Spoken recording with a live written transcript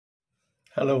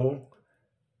Hello.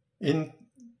 In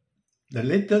the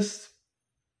latest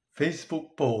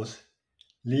Facebook post,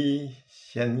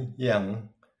 Hsien Yang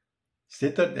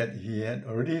stated that he had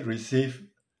already received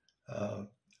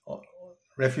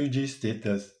refugee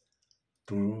status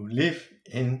to live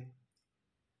in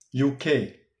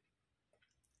UK.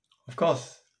 Of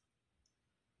course,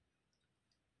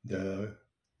 the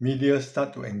media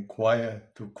start to inquire,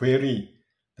 to query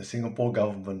the Singapore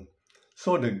government.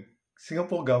 So the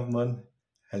Singapore government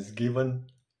has given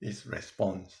its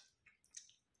response.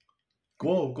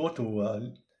 Go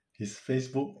to his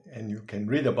Facebook and you can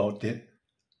read about it.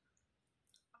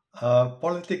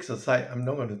 Politics aside, I'm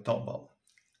not going to talk about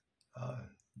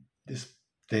these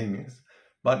things,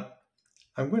 but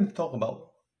I'm going to talk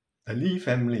about the Lee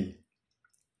family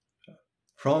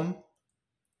from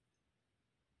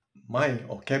my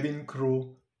or cabin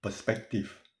crew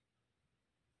perspective.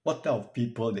 What type of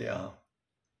people they are.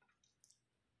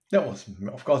 That was,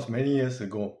 of course, many years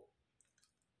ago.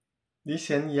 Lee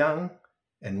Hsien Yang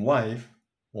and wife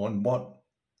were on board.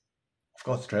 Of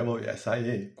course, travel with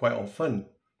SIA quite often,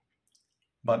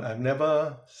 but I've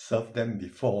never served them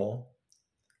before.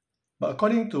 But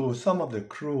according to some of the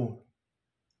crew,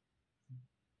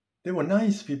 they were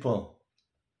nice people,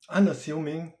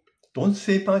 unassuming, don't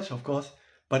say much, of course,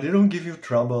 but they don't give you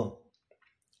trouble,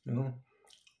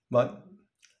 But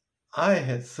I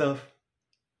had served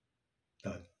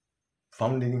the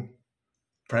founding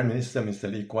Prime Minister, Mr.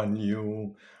 Lee Kuan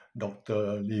Yew,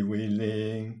 Dr. Lee Wei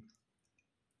Ling,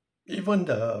 even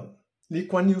the Lee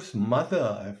Kuan Yew's mother,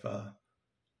 I've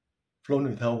flown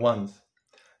with her once.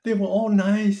 They were all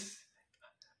nice,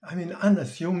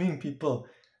 unassuming people,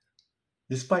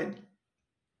 despite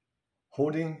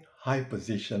holding high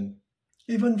position.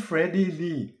 Even Freddie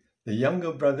Lee, the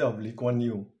younger brother of Lee Kuan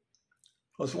Yew,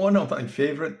 was one of my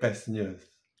favorite passengers.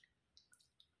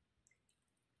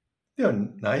 They were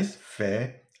nice,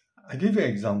 fair. I give you an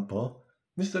example.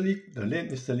 The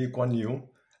late Mr. Lee Kuan Yew,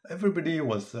 everybody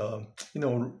was,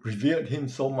 revered him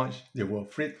so much, they were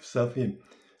afraid to serve him.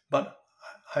 But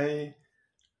I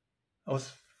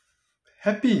was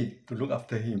happy to look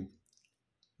after him.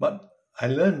 But I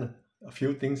learned a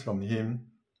few things from him.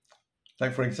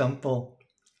 Like, for example,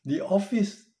 the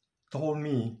office told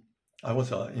me, I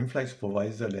was an in-flight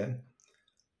supervisor then,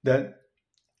 that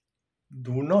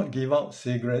do not give out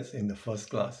cigarettes in the first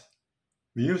class.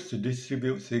 We used to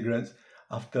distribute cigarettes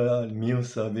after meal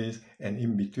service and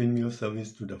in between meal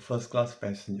service to the first class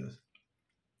passengers.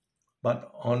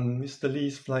 But on Mr.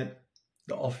 Lee's flight,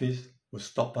 the office would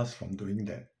stop us from doing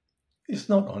that. It's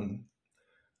not on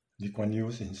Lee Kuan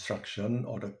Yew's instruction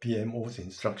or the PMO's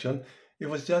instruction. It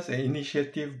was just an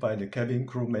initiative by the cabin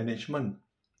crew management.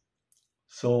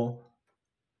 So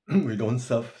we don't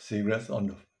serve cigarettes on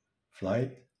the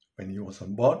flight when he was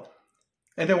on board.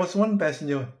 And there was one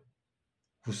passenger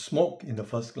who smoked in the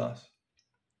first class.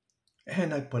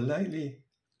 And I politely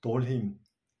told him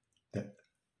that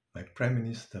my Prime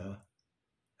Minister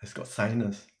has got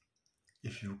sinus.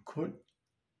 If you could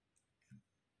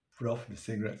put off the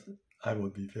cigarettes, I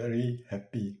would be very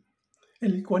happy.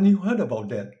 And Lee Kuan Yew heard about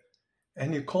that.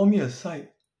 And he called me aside.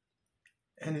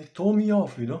 And he told me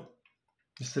off,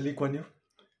 Mr. Lee Kuan Yew.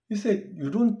 He said,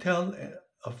 you don't tell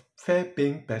a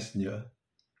fare-paying passenger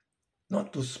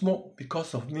not to smoke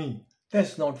because of me.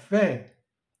 That's not fair.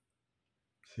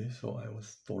 See, so I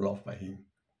was told off by him.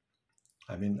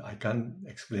 I can't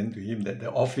explain to him that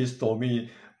the office told me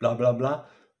blah, blah, blah.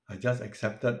 I just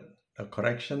accepted the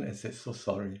correction and said, so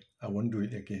sorry, I won't do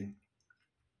it again.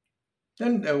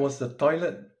 Then there was the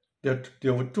toilet.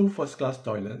 There were 2 first-class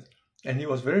toilets, and he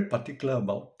was very particular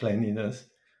about cleanliness.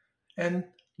 And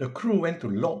the crew went to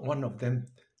lock one of them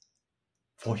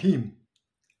for him.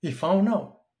 He found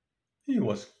out. He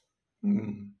was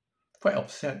quite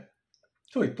upset.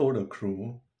 So he told the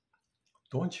crew,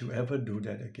 don't you ever do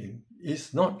that again.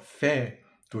 It's not fair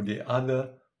to the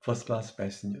other first-class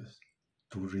passengers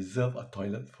to reserve a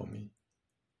toilet for me.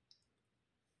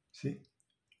 See?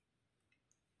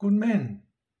 Good man.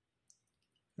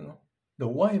 The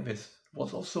wife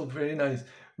was also very nice.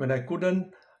 When I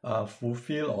couldn't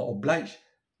fulfill or oblige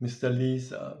Mr.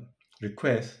 Lee's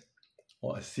request,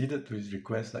 or acceded to his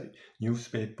request, like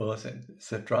newspapers and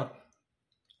etc.,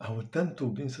 I would turn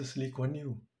to Mrs. Lee Kuan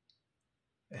Yew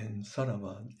and sort of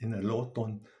in a low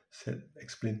tone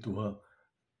explained to her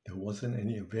there wasn't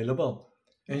any available.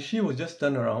 And she would just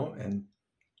turn around and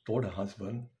told her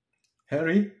husband,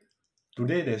 Harry,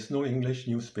 today there's no English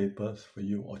newspapers for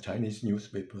you or Chinese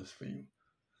newspapers for you.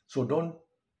 So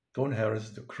don't harass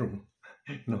the crew.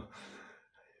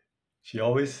 She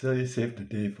always saved the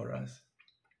day for us.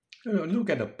 Look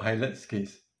at the pilot's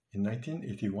case in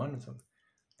 1981 or something.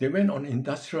 They went on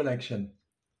industrial action.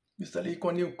 Mr. Lee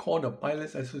Kuan Yew called the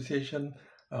Pilots Association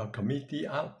committee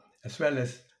up, as well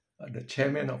as the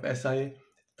chairman of SIA,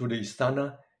 to the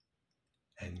Istana,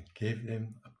 and gave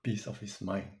them a piece of his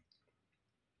mind.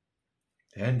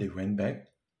 Then they went back,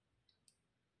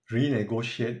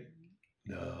 renegotiate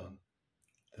the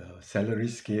salary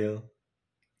scale,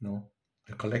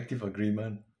 the collective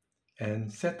agreement,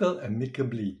 and settle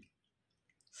amicably.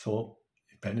 So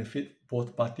it benefits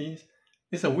both parties.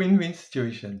 It's a win-win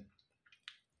situation.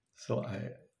 So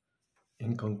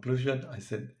in conclusion, I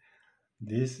said,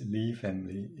 this Lee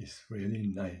family is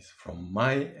really nice from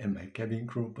my and my cabin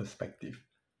crew perspective.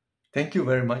 Thank you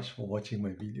very much for watching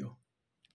my video.